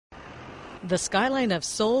The skyline of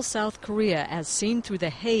Seoul, South Korea, as seen through the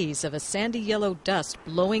haze of a sandy yellow dust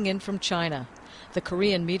blowing in from China. The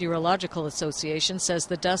Korean Meteorological Association says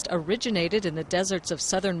the dust originated in the deserts of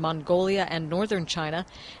southern Mongolia and northern China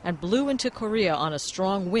and blew into Korea on a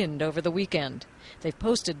strong wind over the weekend. They've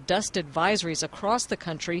posted dust advisories across the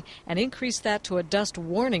country and increased that to a dust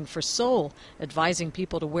warning for Seoul, advising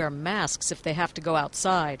people to wear masks if they have to go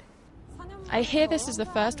outside. I hear this is the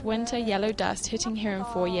first winter yellow dust hitting here in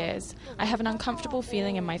 4 years. I have an uncomfortable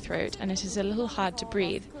feeling in my throat and it is a little hard to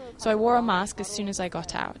breathe, so I wore a mask as soon as I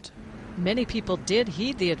got out. Many people did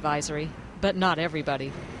heed the advisory, but not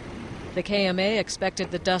everybody. The KMA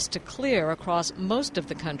expected the dust to clear across most of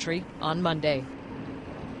the country on Monday.